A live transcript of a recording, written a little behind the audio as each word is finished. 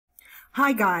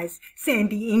Hi guys,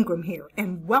 Sandy Ingram here,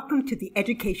 and welcome to the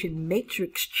Education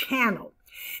Matrix channel.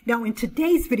 Now in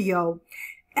today's video,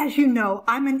 as you know,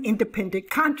 I'm an independent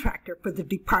contractor for the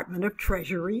Department of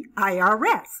Treasury,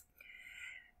 IRS.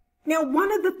 Now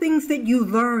one of the things that you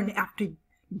learn after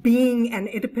being an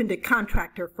independent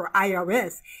contractor for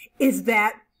IRS is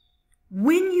that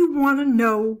when you want to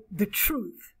know the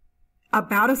truth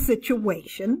about a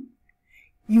situation,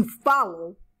 you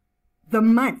follow the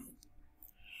money.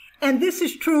 And this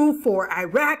is true for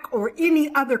Iraq or any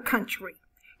other country.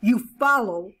 You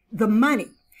follow the money.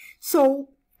 So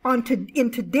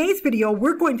in today's video,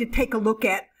 we're going to take a look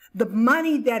at the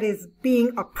money that is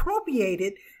being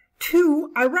appropriated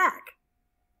to Iraq.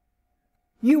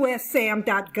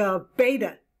 USSAM.gov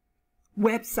beta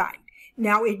website.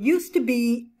 Now, it used to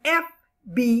be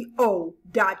FBO.gov.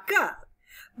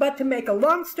 But to make a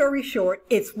long story short,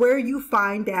 it's where you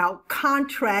find out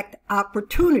contract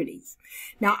opportunities.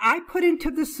 Now, I put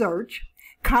into the search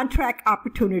contract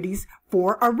opportunities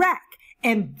for Iraq,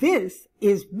 and this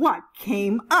is what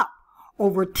came up.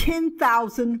 Over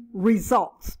 10,000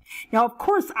 results. Now, of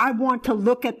course, I want to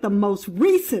look at the most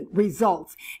recent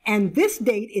results, and this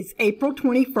date is April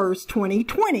 21st,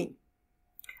 2020.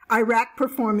 Iraq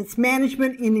Performance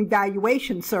Management and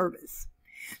Evaluation Service.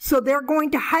 So they're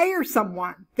going to hire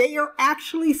someone. They are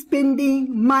actually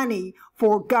spending money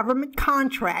for government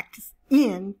contracts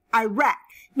in Iraq.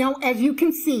 Now, as you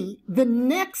can see, the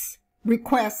next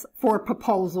request for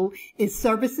proposal is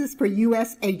Services for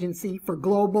U.S. Agency for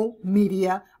Global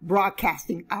Media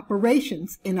Broadcasting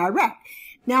Operations in Iraq.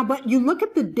 Now, but you look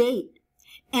at the date,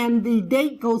 and the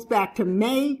date goes back to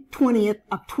May 20th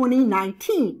of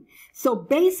 2019. So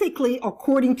basically,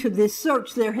 according to this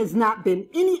search, there has not been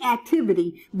any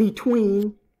activity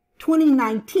between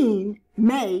 2019,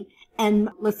 May, and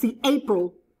let's see,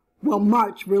 April, well,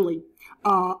 March really,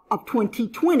 of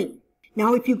 2020.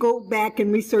 Now, if you go back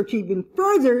and research even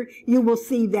further, you will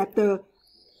see that the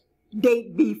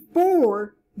date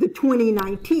before the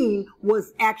 2019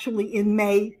 was actually in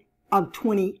May of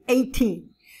 2018.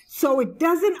 So it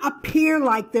doesn't appear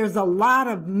like there's a lot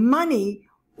of money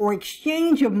or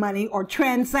exchange of money or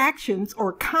transactions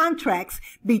or contracts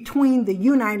between the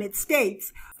United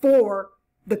States for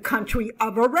the country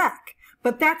of Iraq.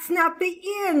 But that's not the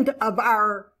end of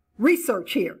our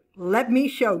research here. Let me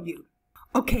show you.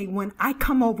 Okay, when I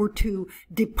come over to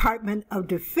Department of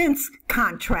Defense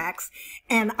contracts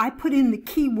and I put in the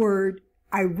keyword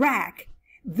Iraq,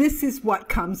 this is what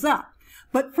comes up.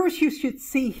 But first you should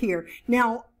see here.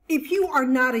 Now, if you are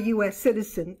not a U.S.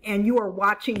 citizen and you are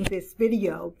watching this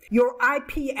video, your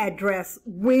IP address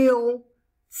will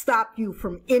stop you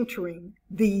from entering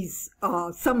these,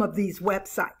 some of these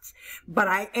websites. But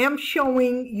I am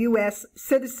showing U.S.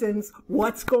 citizens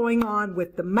what's going on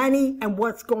with the money and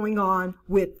what's going on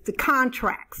with the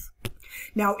contracts.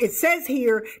 Now, it says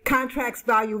here, contracts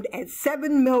valued at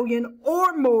 $7 million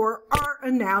or more are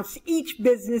announced each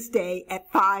business day at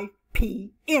 5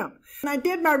 p.m. When I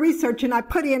did my research and I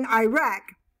put in Iraq,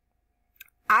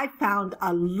 I found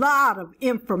a lot of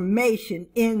information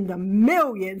in the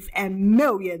millions and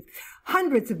millions,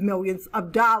 hundreds of millions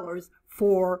of dollars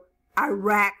for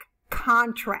Iraq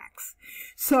contracts.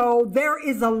 So there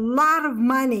is a lot of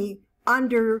money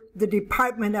under the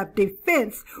Department of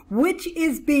Defense, which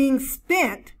is being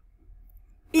spent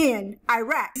in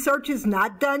Iraq. Research is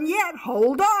not done yet.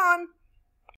 Hold on.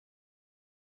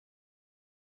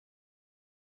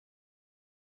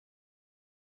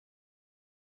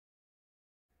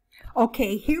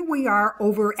 Okay, here we are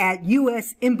over at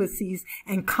U.S. embassies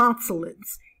and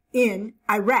consulates in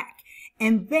Iraq,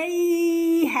 and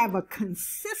they have a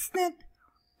consistent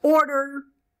order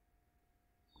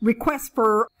request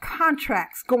for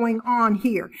contracts going on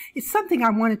here. It's something I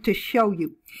wanted to show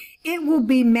you. It will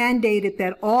be mandated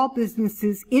that all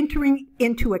businesses entering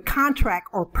into a contract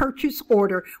or purchase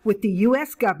order with the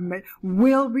U.S. government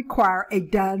will require a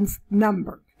DUNS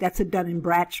number. That's a Dun &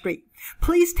 Bradstreet.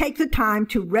 Please take the time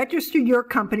to register your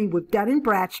company with Dun &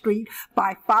 Bradstreet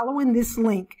by following this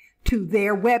link to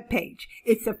their webpage.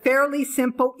 It's a fairly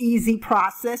simple, easy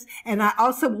process, and I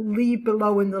also will leave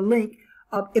below in the link,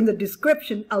 in the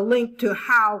description, a link to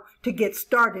how to get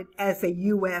started as a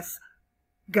U.S.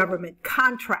 government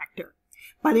contractor.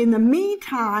 But in the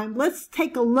meantime, let's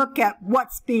take a look at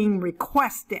what's being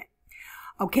requested.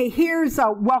 Okay, here's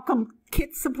welcome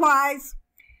kit supplies.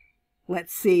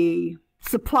 Let's see,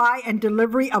 supply and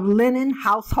delivery of linen,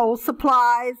 household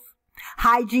supplies,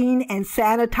 hygiene and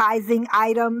sanitizing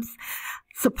items,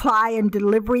 supply and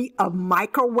delivery of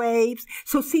microwaves.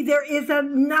 So see, there is a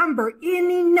number,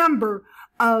 any number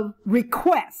of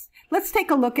requests. Let's take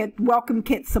a look at welcome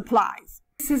kit supplies.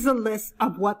 This is a list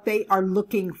of what they are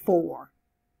looking for.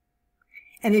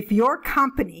 And if your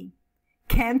company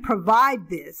can provide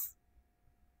this,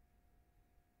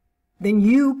 then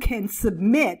you can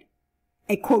submit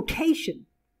a quotation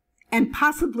and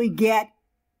possibly get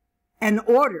an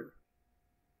order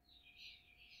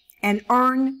and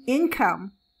earn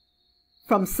income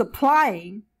from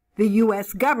supplying the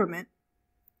US government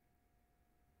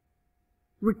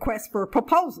requests for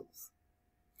proposals.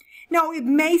 Now, it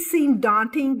may seem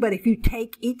daunting, but if you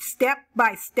take each step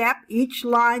by step, each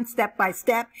line step by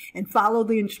step, and follow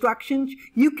the instructions,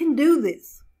 you can do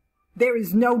this. There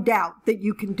is no doubt that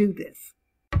you can do this.